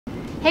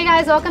Hey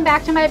guys, welcome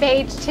back to my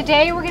page.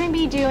 Today we're going to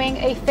be doing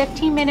a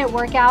 15-minute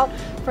workout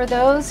for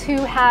those who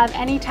have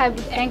any type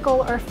of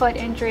ankle or foot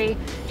injury.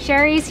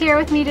 Sherry's here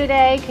with me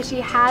today because she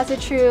has a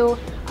true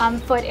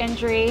foot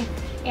injury.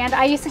 And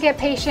I used to get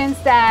patients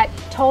that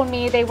told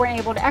me they weren't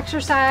able to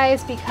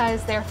exercise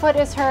because their foot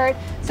is hurt.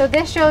 So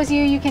this shows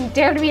you can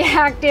dare to be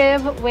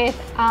active with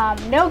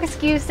no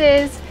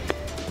excuses.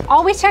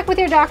 Always check with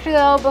your doctor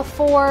though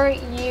before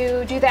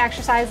you do the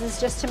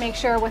exercises, just to make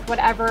sure with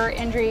whatever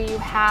injury you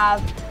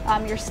have,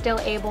 you're still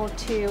able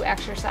to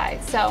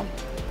exercise. So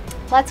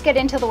let's get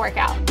into the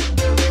workout.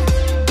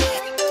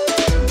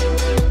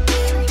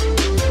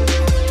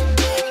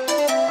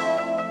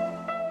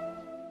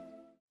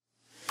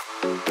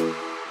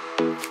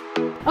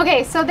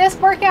 Okay, so this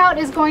workout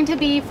is going to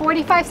be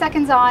 45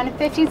 seconds on,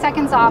 15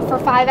 seconds off for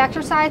 5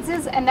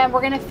 exercises, and then we're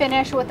going to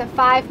finish with a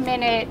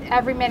 5-minute,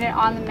 every minute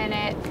on the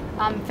minute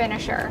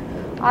finisher.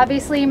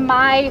 Obviously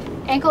my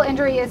ankle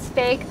injury is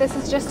fake. This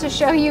is just to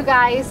show you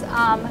guys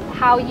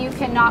how you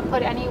cannot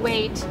put any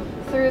weight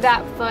through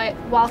that foot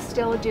while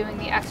still doing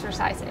the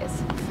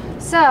exercises.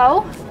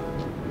 So,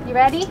 you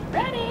ready?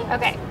 Ready.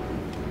 Okay.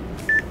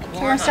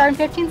 So we're gonna start in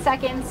 15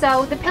 seconds.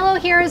 So the pillow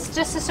here is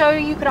just to show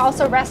you could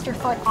also rest your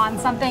foot on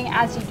something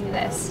as you do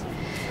this.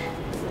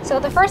 So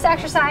the first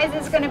exercise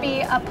is gonna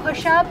be a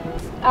push-up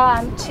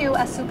to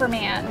a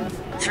Superman.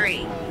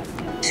 3,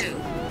 2,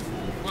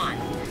 1.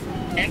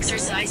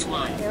 Exercise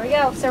 1. Here we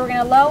go. So we're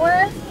gonna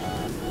lower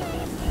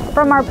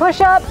from our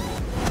push-up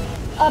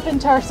up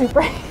into our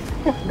Superman.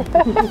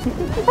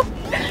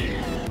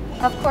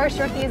 Of course,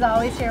 Rookie is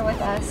always here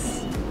with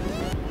us,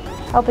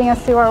 helping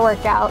us through our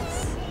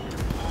workouts.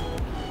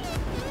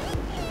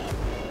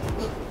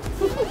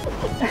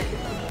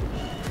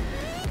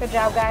 Good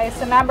job, guys.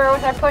 So remember,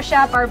 with our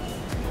push-up,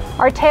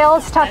 our tail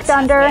is tucked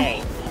under.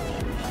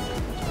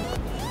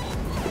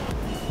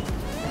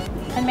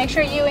 And make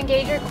sure you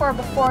engage your core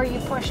before you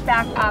push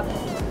back up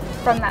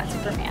from that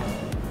Superman.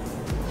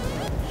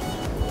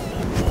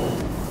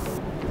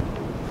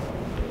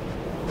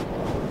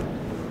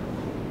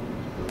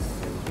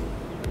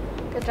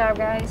 Good job,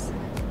 guys.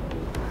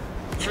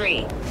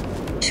 3,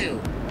 2,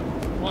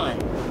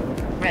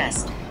 1.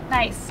 Rest.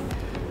 Nice.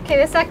 Okay,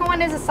 the second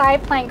one is a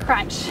side plank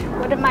crunch,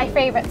 one of my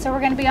favorites. So we're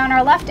going to be on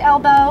our left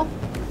elbow.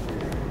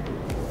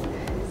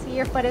 See,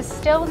 your foot is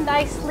still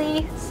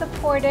nicely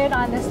supported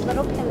on this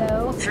little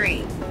pillow.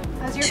 3.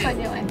 How's your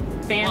foot doing?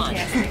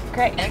 Fantastic.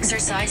 Great.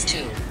 Exercise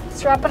 2.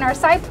 So we're up on our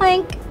side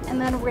plank, and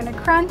then we're going to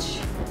crunch,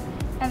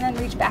 and then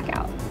reach back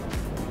out.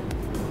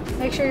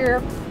 Make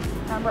sure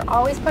we're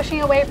always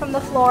pushing away from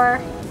the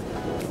floor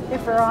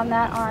if we're on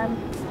that arm.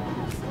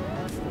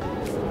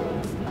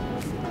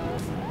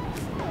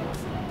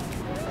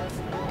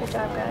 Good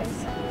job,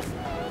 guys.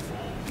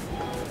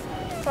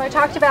 So I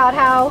talked about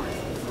how,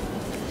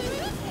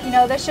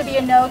 this should be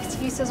a no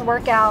excuses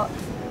workout.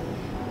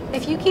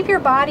 If you keep your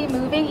body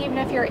moving, even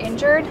if you're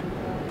injured,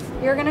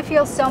 you're gonna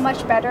feel so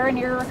much better and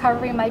your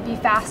recovery might be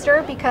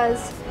faster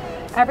because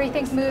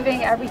everything's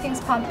moving,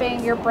 everything's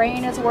pumping, your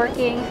brain is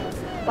working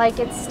like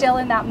it's still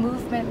in that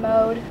movement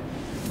mode.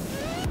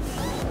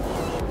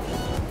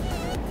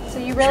 So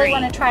you really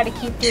want to try to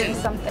keep doing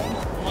something.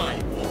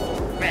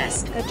 1.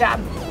 Rest. Good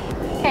job.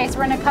 Okay, so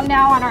we're going to come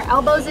now on our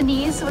elbows and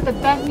knees with a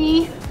bent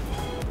knee,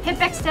 hip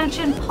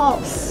extension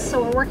pulse.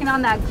 So we're working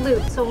on that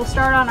glute. So we'll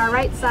start on our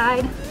right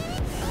side.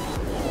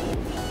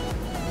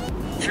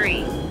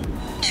 3,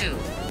 2,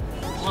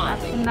 1.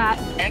 And that.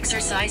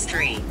 Exercise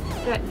 3.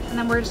 Good. And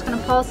then we're just going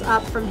to pulse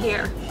up from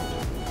here.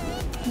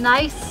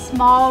 Nice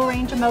small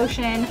range of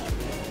motion,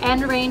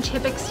 end range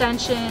hip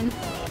extension.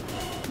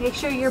 Make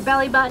sure your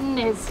belly button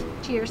is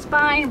to your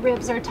spine,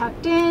 ribs are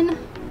tucked in.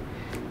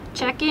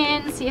 Check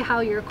in, see how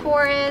your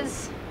core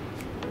is.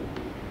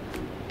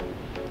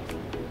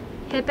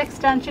 Hip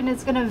extension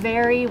is going to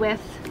vary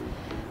with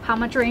how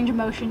much range of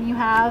motion you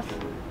have.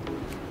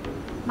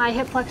 My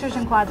hip flexors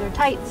and quads are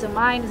tight, so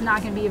mine is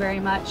not going to be very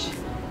much.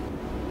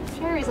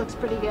 Sherry's looks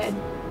pretty good.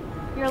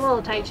 You're a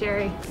little tight,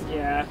 Sherry.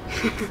 Yeah.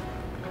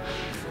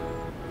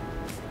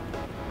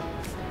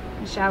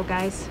 Good job,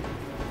 guys.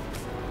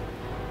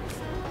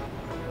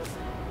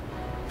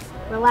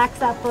 Relax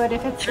that foot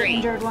if it's the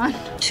injured one.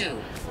 2,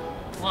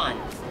 1.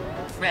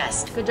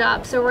 Rest. Good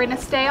job. So we're going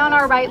to stay on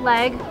our right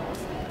leg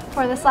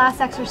for this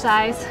last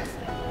exercise.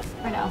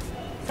 Or no,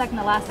 second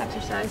to last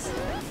exercise.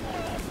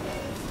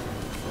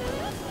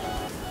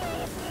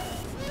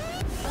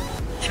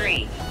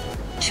 3,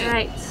 2, All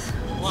right.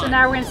 1. So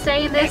now we're going to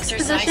stay in this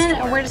Exercise position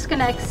 4. and we're just going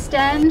to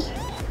extend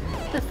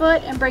the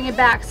foot and bring it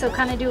back. So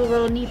kind of do a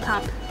little knee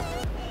pump.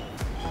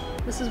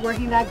 This is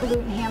working that glute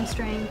and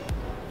hamstring.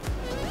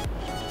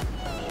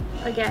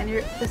 Again,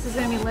 this is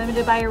going to be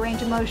limited by your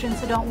range of motion,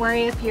 so don't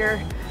worry if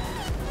your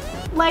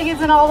leg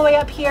isn't all the way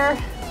up here,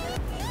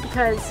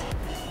 because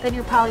then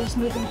you're probably just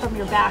moving from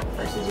your back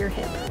versus your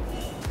hip.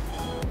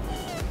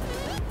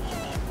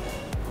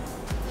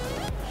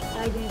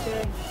 How you doing,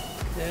 Jerry?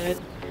 Good.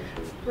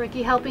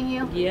 Ricky helping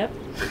you? Yep.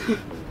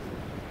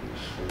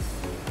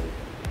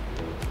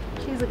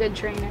 She's a good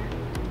trainer.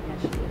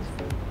 Yeah, she is.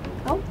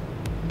 Oh,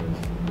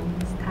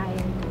 he's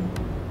tired.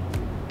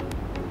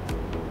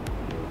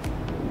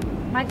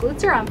 My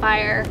glutes are on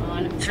fire.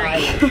 On 3,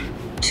 fire.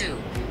 2,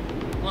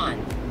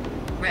 1.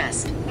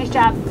 Rest. Nice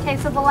job. Okay,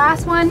 so the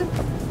last one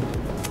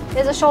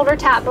is a shoulder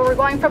tap, but we're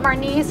going from our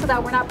knees so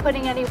that we're not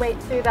putting any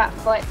weight through that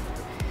foot.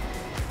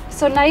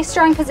 So nice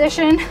strong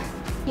position.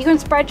 You can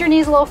spread your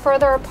knees a little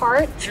further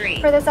apart 3,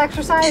 for this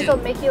exercise. 2, It'll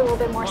make you a little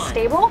bit more 1.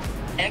 stable.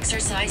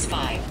 Exercise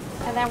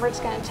 5. And then we're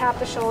just gonna tap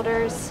the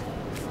shoulders.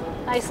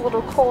 Nice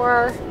little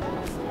core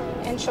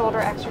and shoulder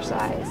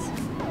exercise.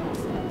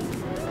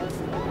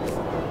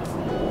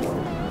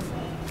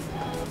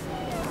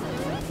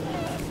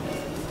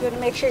 You want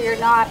to make sure you're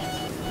not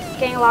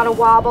getting a lot of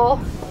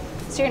wobble,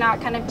 so you're not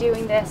kind of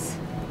doing this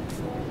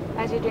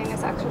as you're doing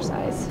this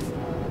exercise.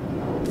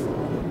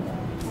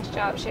 Nice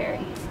job, Sherry.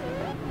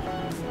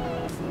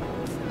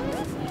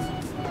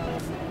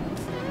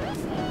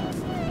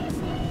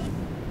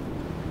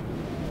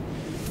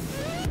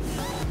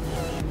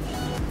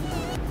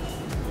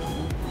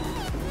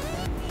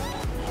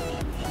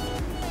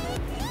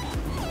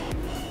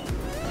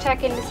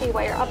 Check in to see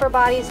what your upper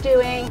body's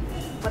doing.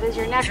 What is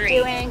your neck 3,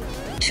 doing?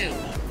 2,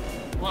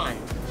 1.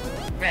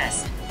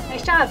 Rest.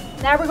 Nice job.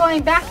 Now we're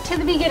going back to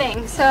the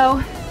beginning.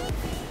 So,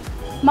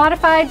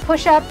 modified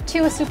push-up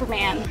to a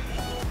Superman.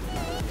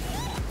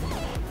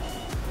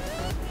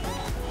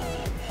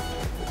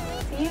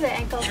 See, the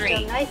ankle's 3,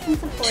 still nice and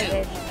 2,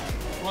 supported.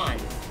 1.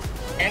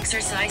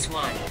 Exercise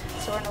 1.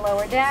 So we're gonna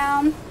lower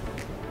down.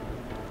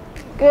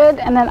 Good,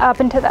 and then up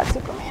into that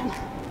Superman.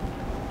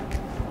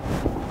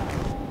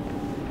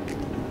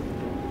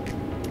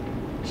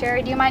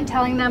 Sherry, do you mind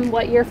telling them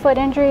what your foot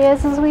injury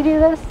is as we do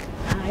this?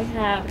 I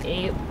have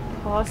a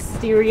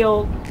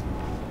posterior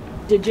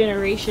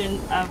degeneration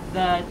of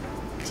the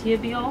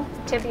tibial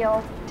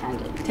Tibial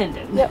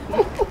tendon. Yep.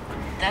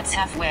 That's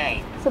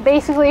halfway. So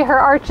basically her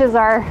arches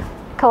are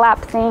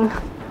collapsing.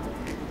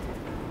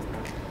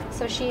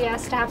 So she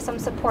has to have some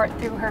support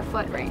through her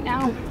foot right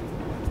now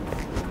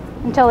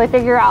until they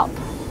figure out.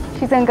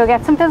 She's gonna go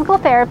get some physical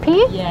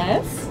therapy.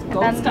 Yes, and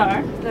gold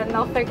star. Then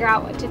they'll figure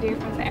out what to do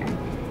from there.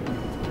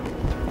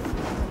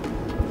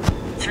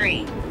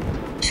 3,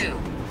 2,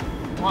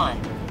 1.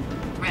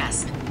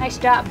 Rest. Nice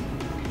job.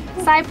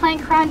 Side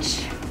plank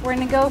crunch. We're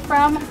gonna go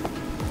from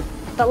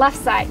the left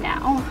side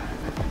now.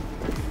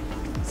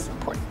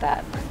 Support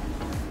that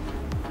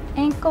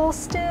ankle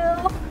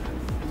still.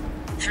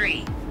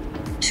 3,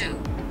 2,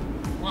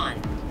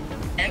 1.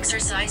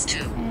 Exercise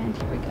 2. And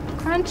here we go.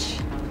 Crunch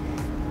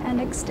and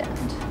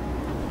extend.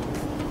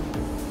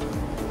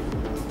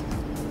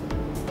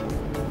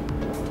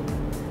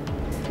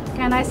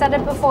 Again, I said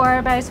it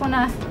before, but I just want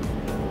to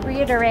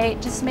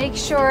reiterate, just make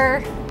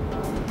sure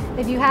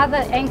if you have the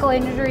ankle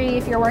injury,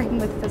 if you're working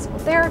with a physical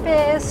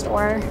therapist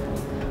or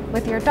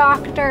with your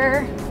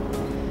doctor,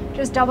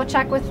 just double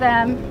check with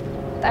them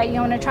that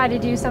you want to try to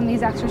do some of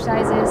these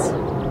exercises,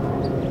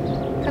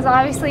 because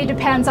obviously it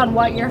depends on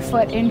what your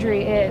foot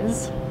injury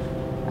is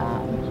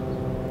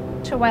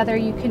to whether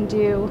you can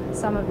do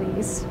some of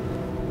these.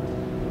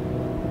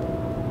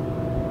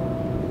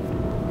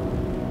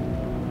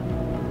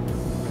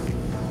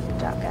 Good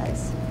job,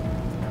 guys.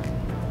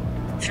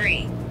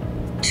 3,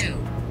 2,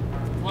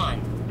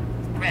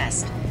 1.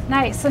 Rest.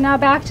 Nice. So now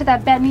back to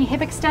that bent knee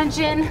hip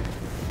extension.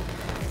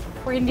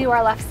 We're going to do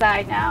our left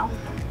side now.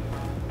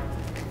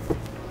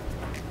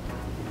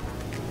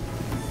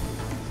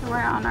 So we're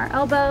on our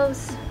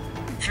elbows.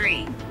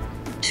 3,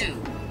 2,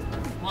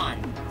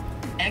 1.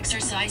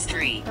 Exercise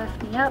 3.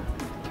 Lift me up.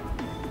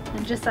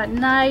 And just that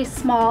nice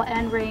small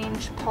end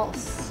range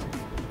pulse.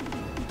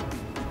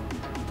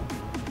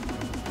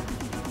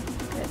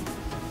 Good.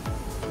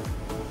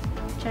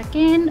 Check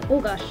in.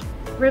 Oh gosh.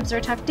 Ribs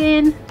are tucked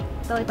in.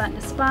 Belly button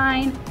to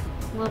spine.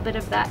 A little bit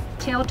of that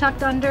tail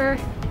tucked under.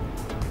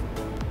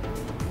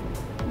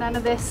 None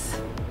of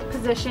this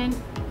position.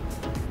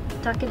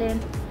 Tuck it in.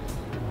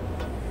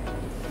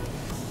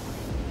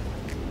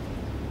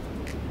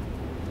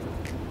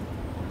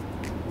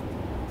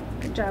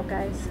 Good job,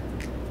 guys.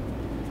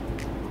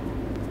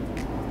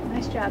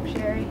 Nice job,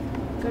 Sherry.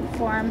 Good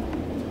form.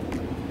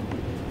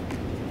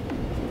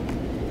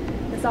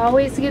 This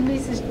always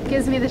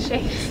gives me the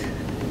shakes.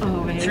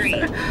 Always. 3,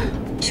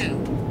 2,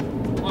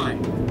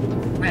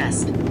 1.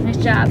 Rest. Nice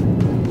job.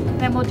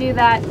 Then we'll do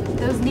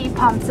those knee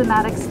pumps in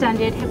that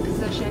extended hip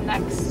position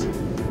next.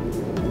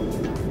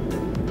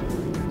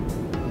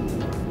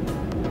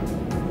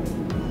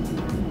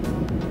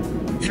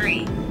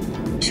 Three,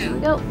 two,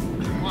 Go.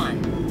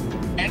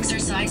 1.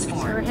 Exercise So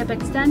we're 4. hip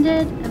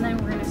extended, and then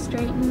we're going to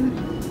straighten.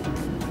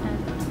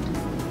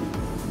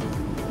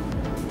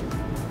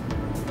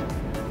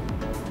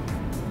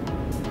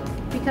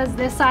 Because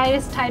this side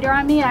is tighter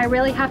on me, I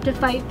really have to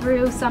fight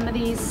through some of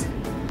these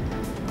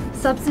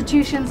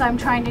substitutions I'm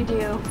trying to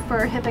do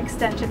for hip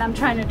extension. I'm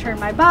trying to turn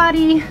my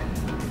body.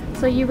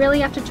 So you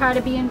really have to try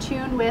to be in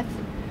tune with,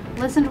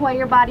 listen to what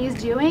your body is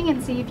doing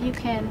and see if you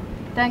can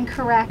then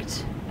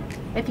correct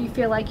if you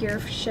feel like you're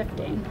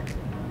shifting.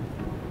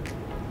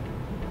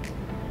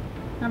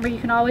 Remember, you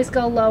can always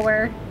go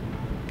lower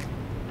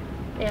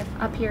if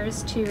up here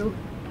is too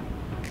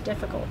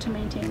difficult to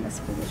maintain this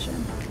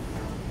position.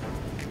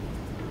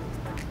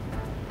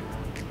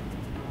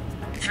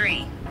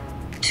 3,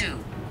 2,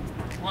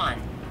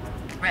 1.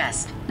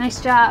 Rest.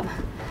 Nice job.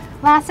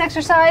 Last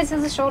exercise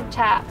is the shoulder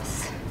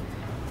taps.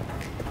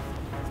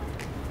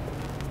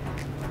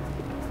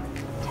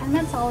 10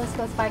 minutes always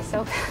goes by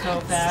so fast. So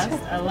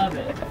fast. I love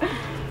it.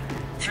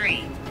 3,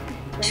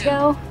 There we 2,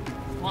 go.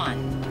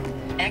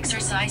 1.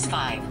 Exercise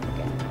 5.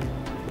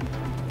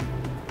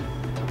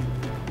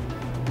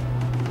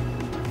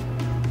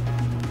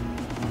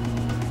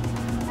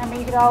 Remember,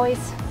 you could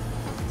always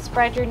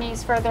spread your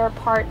knees further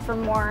apart for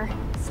more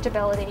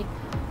stability.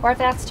 Or if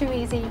that's too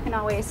easy, you can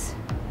always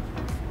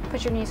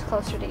put your knees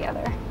closer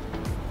together.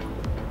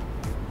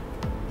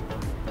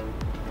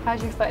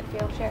 How's your foot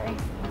feel, Sherry?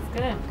 That's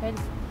good. Good?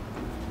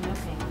 No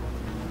pain.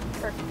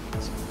 Perfect.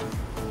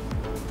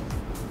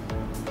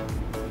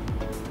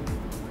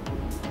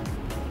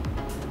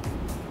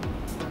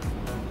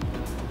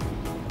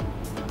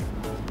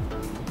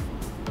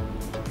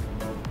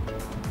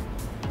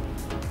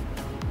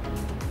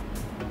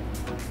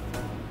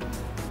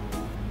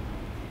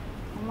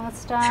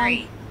 Almost done.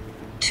 3,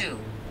 2,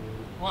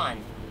 1.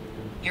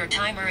 Your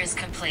timer is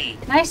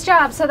complete. Nice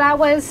job. So that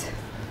was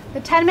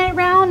the 10-minute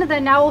round, and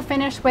then now we'll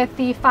finish with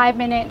the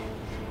 5-minute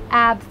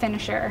ab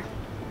finisher.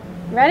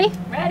 You ready?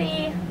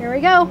 Ready. Here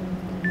we go.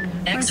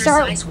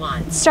 Exercise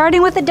 1.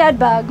 Starting with the dead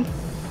bug.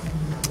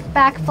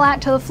 Back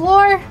flat to the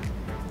floor,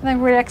 and then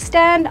we're gonna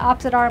extend,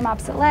 opposite arm,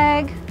 opposite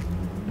leg,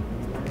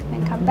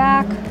 and come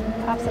back,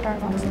 opposite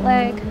arm, opposite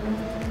leg,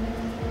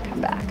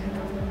 come back.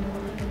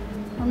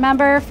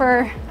 Remember,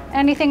 for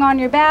anything on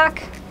your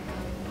back,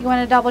 you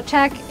wanna double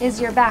check,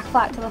 is your back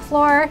flat to the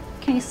floor?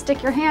 Can you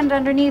stick your hand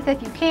underneath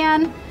if you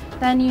can?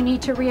 Then you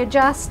need to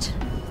readjust,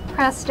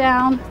 press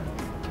down,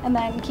 and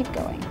then keep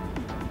going.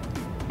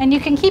 And you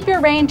can keep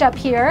your range up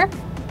here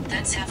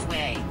That's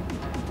halfway.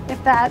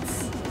 if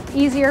that's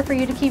easier for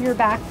you to keep your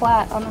back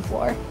flat on the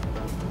floor.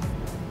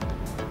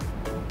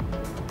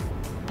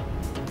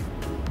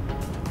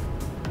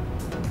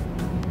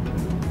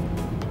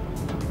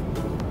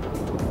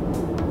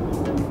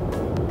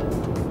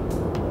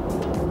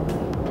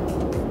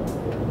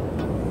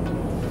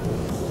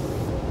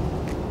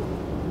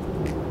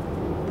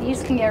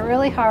 These can get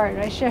really hard,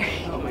 right, Sherry?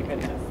 Oh my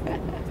goodness.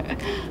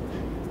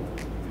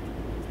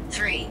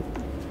 3,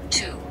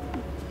 2,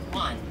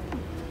 1.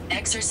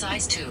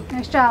 Exercise 2.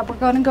 Nice job. We're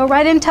going to go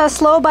right into a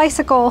slow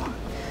bicycle.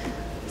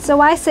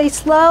 So I say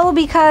slow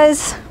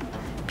because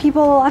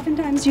people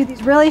oftentimes do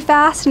these really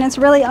fast and it's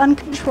really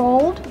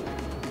uncontrolled.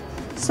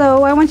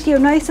 So I want you to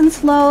go nice and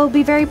slow,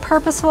 be very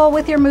purposeful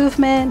with your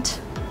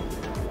movement.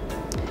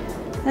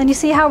 And you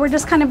see how we're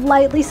just kind of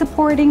lightly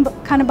supporting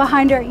kind of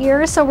behind our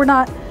ears so we're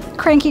not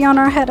cranky on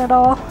our head at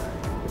all.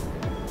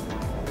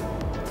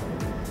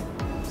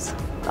 So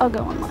I'll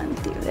go in line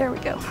with you. There we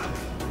go.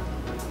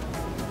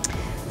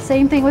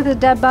 Same thing with the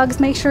dead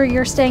bugs. Make sure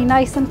you're staying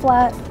nice and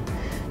flat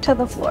to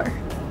the floor.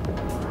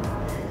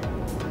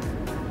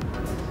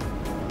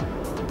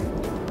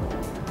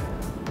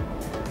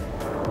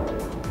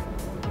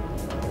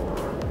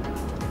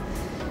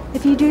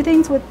 If you do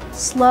things with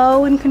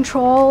slow and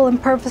control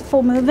and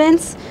purposeful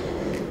movements,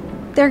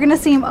 they're going to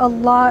seem a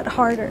lot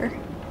harder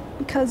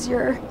because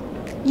you're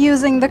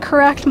using the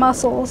correct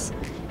muscles.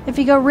 If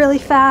you go really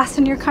fast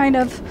and you're kind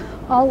of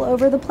all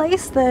over the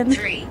place, then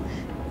 3,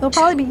 it'll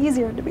probably be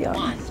easier, to be 1.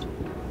 honest.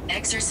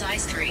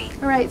 Exercise 3.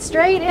 All right,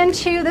 straight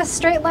into the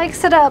straight leg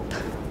sit up.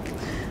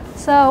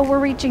 So we're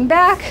reaching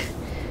back,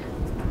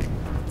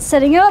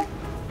 sitting up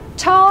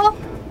tall,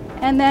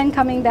 and then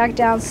coming back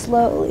down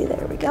slowly.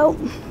 There we go.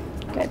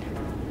 Good.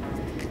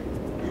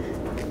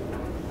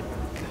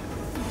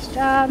 Nice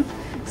job.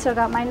 Still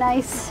got my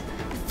nice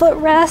foot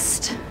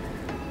rest.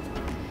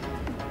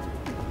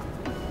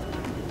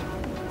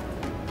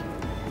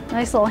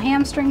 Nice little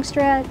hamstring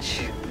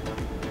stretch.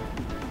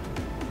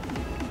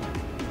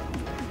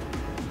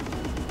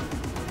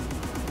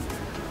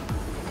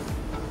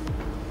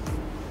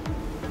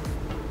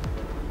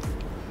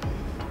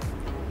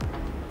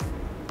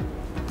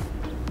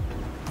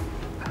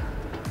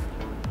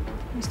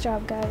 Nice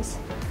job, guys.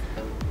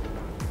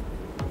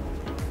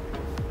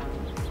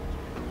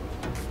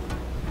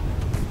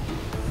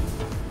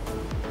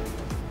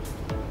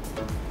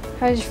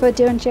 How's your foot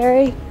doing,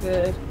 Jerry?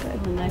 Good.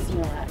 Good. Nice and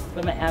relaxed,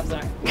 but my abs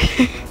aren't.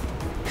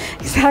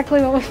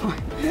 Exactly what we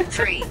want.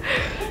 3,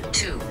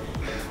 2,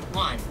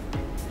 1.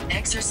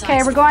 Exercise.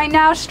 Okay, we're going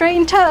now straight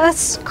into a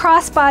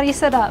cross body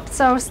sit up.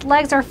 So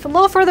legs are a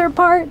little further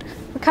apart.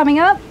 We're coming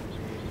up,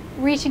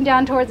 reaching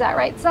down towards that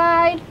right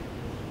side,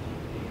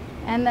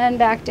 and then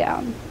back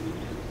down.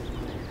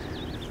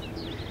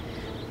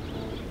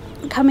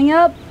 Coming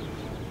up.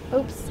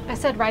 Oops, I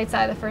said right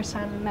side the first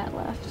time I meant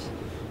left.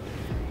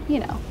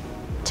 You know,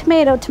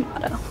 tomato,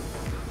 tomato.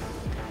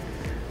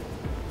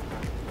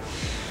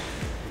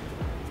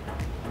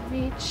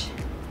 Reach.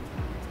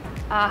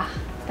 Ah,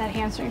 that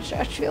hamstring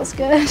stretch feels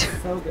good.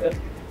 So good.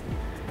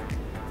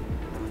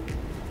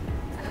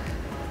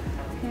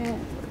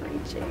 And we're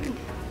reaching.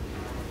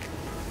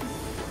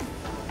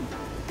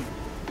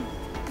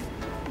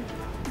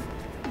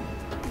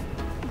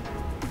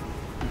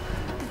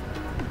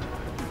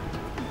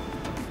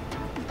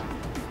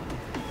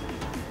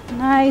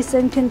 Nice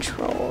and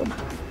controlled.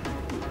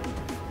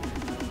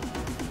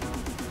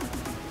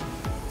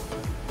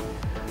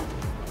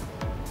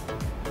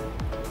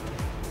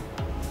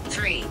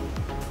 Three,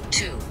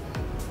 2,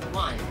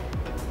 1.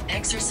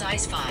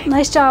 Exercise 5.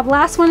 Nice job.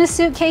 Last one is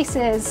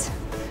suitcases.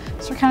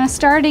 So we're kind of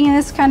starting in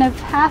this kind of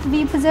half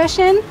V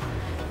position.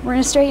 We're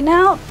gonna straighten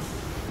out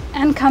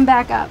and come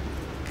back up.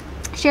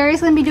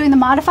 Sherry's gonna be doing the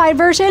modified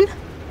version,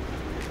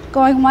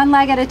 going one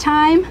leg at a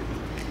time.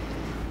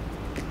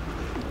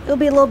 It'll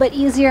be a little bit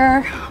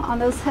easier on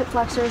those hip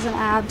flexors and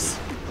abs.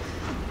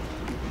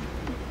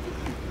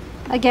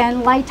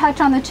 Again, light touch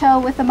on the toe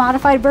with the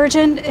modified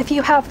version if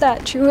you have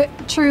that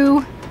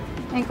true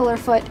ankle or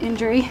foot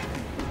injury.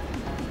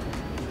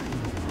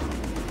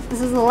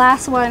 This is the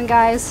last one,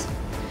 guys.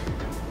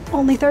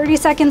 Only 30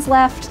 seconds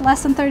left,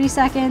 less than 30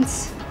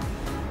 seconds.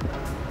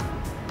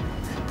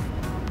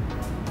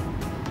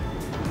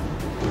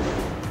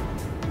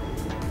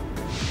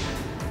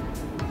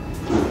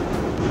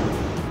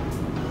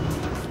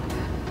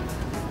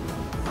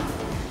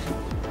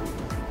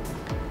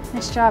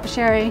 Nice job,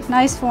 Sherry.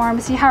 Nice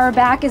form. See how her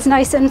back is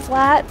nice and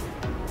flat?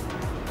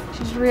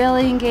 She's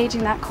really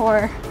engaging that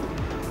core.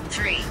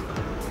 3,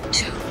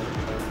 2,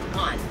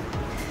 1.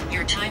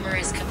 Your timer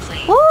is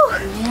complete. Woo!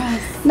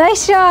 Yes.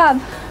 Nice job.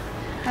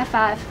 High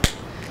five.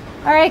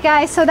 All right,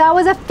 guys, so that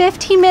was a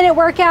 15-minute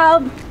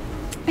workout.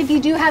 If you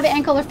do have an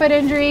ankle or foot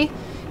injury,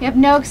 you have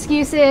no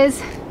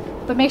excuses,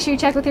 but make sure you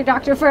check with your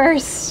doctor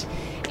first.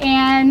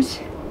 And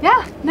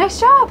yeah, nice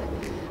job.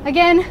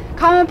 Again,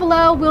 comment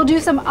below. We'll do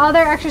some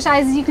other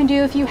exercises you can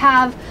do if you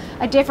have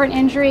a different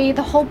injury.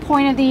 The whole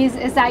point of these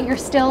is that you're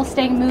still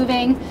staying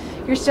moving,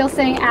 you're still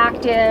staying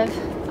active,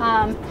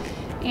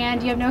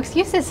 and you have no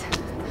excuses.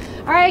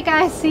 All right,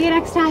 guys, see you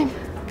next time.